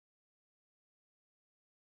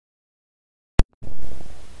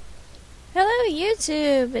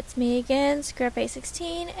YouTube, it's me again,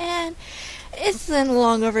 Scrap816, and it's been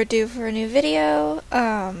long overdue for a new video.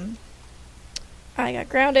 I got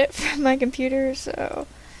grounded from my computer, so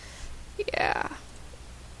yeah,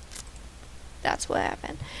 that's what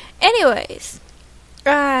happened. Anyways,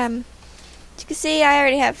 as you can see, I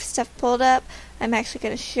already have stuff pulled up. I'm actually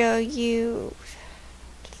going to show you,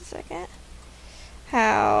 just a second,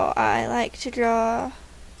 how I like to draw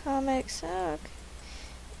comics. Oh, okay.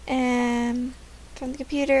 And from the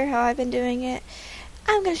computer, how I've been doing it.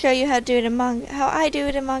 I'm going to show you how to do it in how I do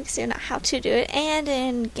it in Manga Studio, not how to do it, and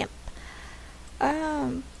in GIMP.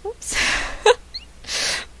 Oops.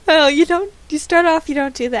 Well, you start off, you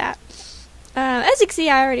don't do that. As you can see,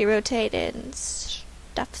 I already rotated and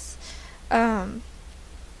stuffs. Add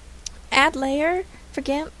layer for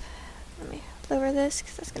GIMP. Let me lower this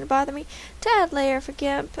because that's going to bother me. To add layer for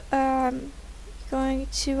GIMP, going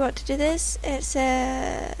to want to do this. It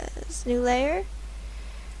says new layer.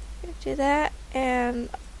 Do that, and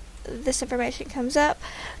this information comes up.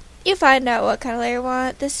 You find out what kind of layer you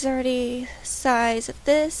want. This is already size of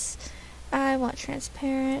this. I want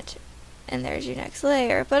transparent, and there's your next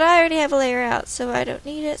layer. But I already have a layer out, so I don't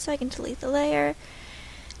need it, so I can delete the layer.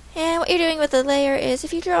 And what you're doing with the layer is,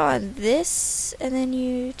 if you draw on this and then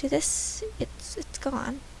you do this, it's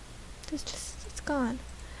gone. It's gone.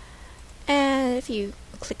 And if you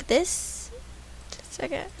click this, just a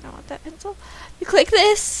second, I don't want that pencil. You click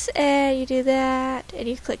this, and you do that, and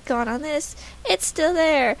you click gone on this, it's still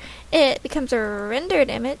there. It becomes a rendered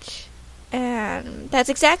image, and that's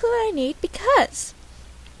exactly what I need because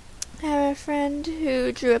I have a friend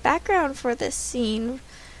who drew a background for this scene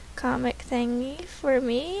comic thingy for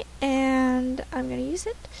me, and I'm going to use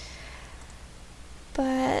it.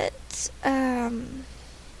 But,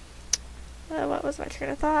 what was my train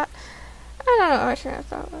of thought? I don't know what my train of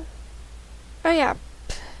thought was. Oh yeah,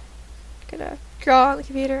 gonna draw on the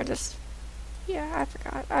computer and just, yeah, I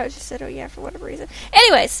forgot. I just said, oh yeah, for whatever reason.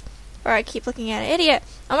 Anyways, or I keep looking at an idiot.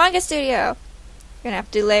 On Manga Studio, you're gonna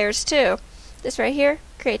have to do layers too. This right here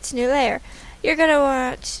creates a new layer. You're gonna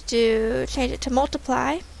want to change it to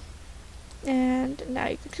multiply, and now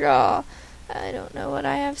you can draw. I don't know what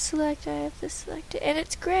I have selected. I have this selected, and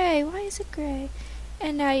it's gray. Why is it gray?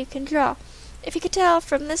 And now you can draw. If you could tell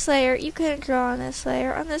from this layer, you couldn't draw on this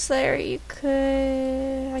layer. On this layer, you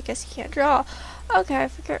could... I guess you can't draw. Okay,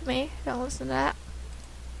 forget me. Don't listen to that.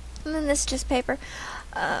 And then this is just paper.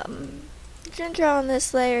 You can draw on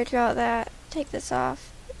this layer, draw that, take this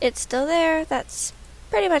off. It's still there. That's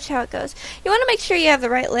pretty much how it goes. You want to make sure you have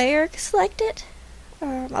the right layer selected.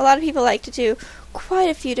 A lot of people like to do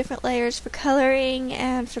quite a few different layers for coloring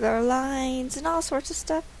and for their lines and all sorts of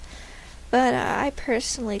stuff. But I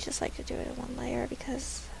personally just like to do it in one layer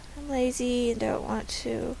because I'm lazy and don't want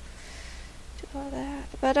to do all that.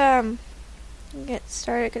 But get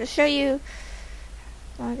started. I'm gonna show you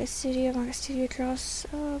Manga Studio. Manga Studio draws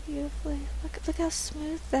so beautifully. Look how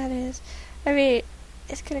smooth that is. I mean,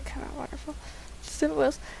 it's gonna come out wonderful. Just it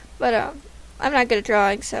will. But I'm not good at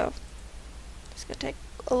drawing, so it's gonna take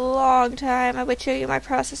a long time. I would show you my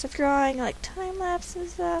process of drawing, like time lapse and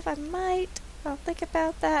stuff. I might. I'll think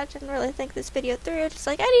about that. Didn't really think this video through. Just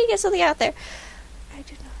like, I need to get something out there. I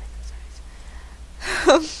do not like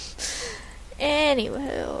those eyes.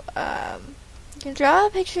 Anywho, you can draw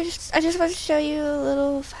a picture. I just want to show you a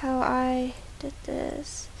little of how I did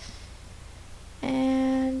this.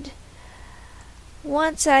 And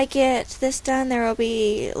once I get this done, there will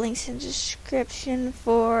be links in the description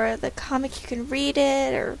for the comic. You can read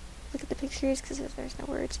it or look at the pictures because there's no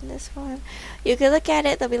words in this one. You can look at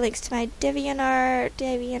it. There'll be links to my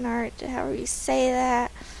DeviantArt, however you say that.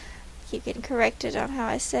 I keep getting corrected on how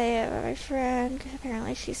I say it by my friend because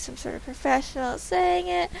apparently she's some sort of professional at saying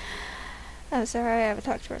it. I'm sorry, I haven't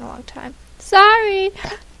talked to her in a long time. Sorry!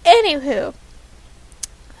 Anywho,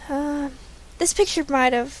 this picture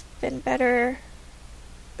might have been better.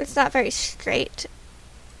 It's not very straight.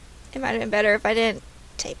 It might have been better if I didn't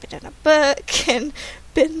tape it in a book and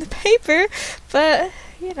bend the paper, but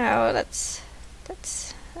you know, that's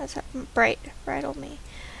bridle me.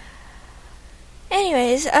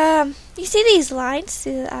 Anyways, you see these lines,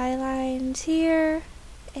 see the eye lines here,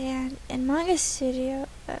 and in Manga Studio,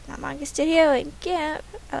 not Manga Studio, in GIMP,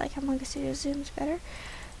 I like how Manga Studio zooms better.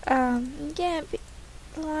 In GIMP,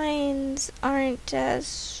 lines aren't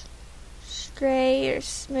as straight or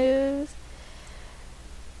smooth.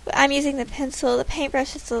 But I'm using the pencil. The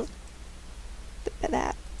paintbrush is a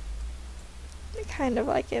that. I kind of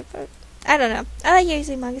like it, but I don't know. I like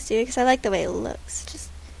using Manga Studio because I like the way it looks.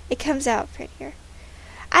 It comes out prettier.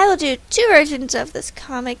 I will do 2 versions of this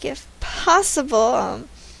comic if possible.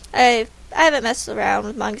 I I haven't messed around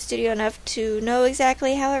with Manga Studio enough to know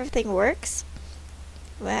exactly how everything works.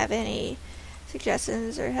 If you have any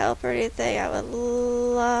suggestions or help or anything, I would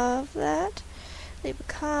love that. Leave a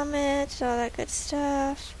comment, all that good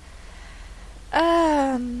stuff.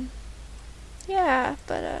 Yeah,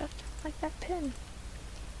 but I like that pin.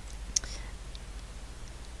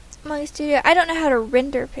 Manga Studio. I don't know how to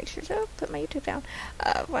render pictures. Oh, put my YouTube down.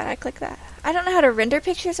 Why'd I click that? I don't know how to render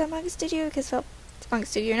pictures on Manga Studio because, well, it's Manga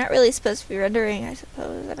Studio. You're not really supposed to be rendering, I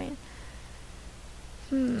suppose. I mean,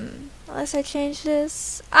 unless I change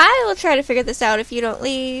this. I will try to figure this out if you don't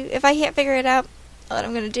leave. If I can't figure it out, what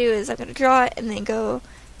I'm going to do is I'm going to draw it and then go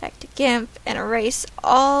back to GIMP and erase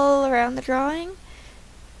all around the drawing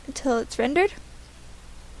until it's rendered.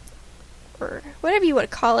 Or whatever you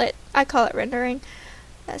would call it. I call it rendering.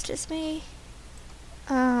 That's just me.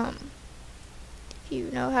 If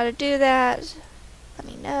you know how to do that, let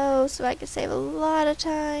me know so I can save a lot of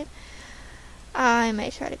time. I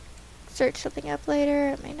may try to search something up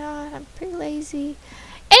later. I may not. I'm pretty lazy.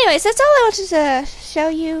 Anyways, that's all I wanted to show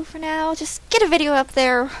you for now. Just get a video up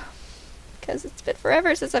there because it's been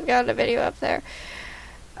forever since I've gotten a video up there.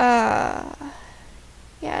 Yeah,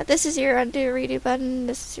 this is your undo redo button.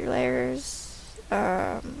 This is your layers.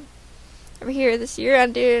 Over here, this is your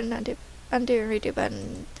undo and redo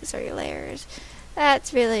button. These are your layers.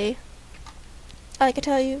 That's really all I can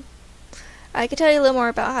tell you. I could tell you a little more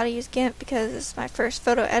about how to use GIMP because it's my first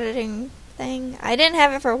photo editing thing. I didn't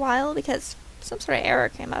have it for a while because some sort of error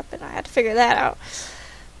came up and I had to figure that out.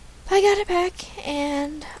 But I got it back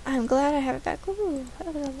and I'm glad I have it back. Ooh,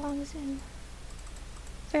 that was a long zoom.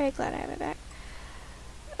 Very glad I have it back.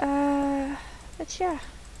 But yeah.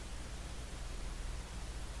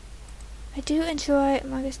 I do enjoy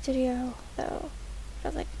Manga Studio, though.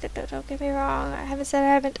 Don't get me wrong. I haven't said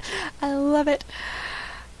I haven't. I love it.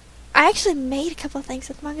 I actually made a couple things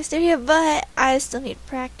with Manga Studio, but I still need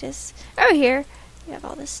practice. Over here, you have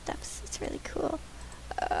all this stuff. It's really cool.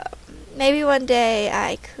 Maybe one day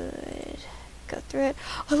I could go through it.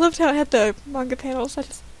 I loved how I had the manga panels. I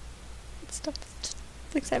just stuff just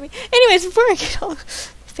looks at me. Anyways, before I get all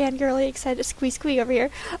fangirly excited to squeeze over here.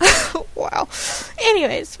 Wow.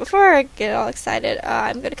 Anyways, before I get all excited,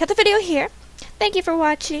 I'm going to cut the video here. Thank you for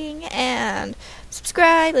watching, and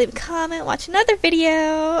subscribe, leave a comment, watch another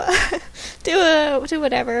video, do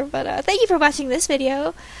whatever, but thank you for watching this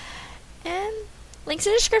video, and links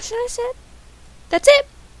in the description, I said. That's it.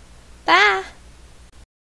 Bye.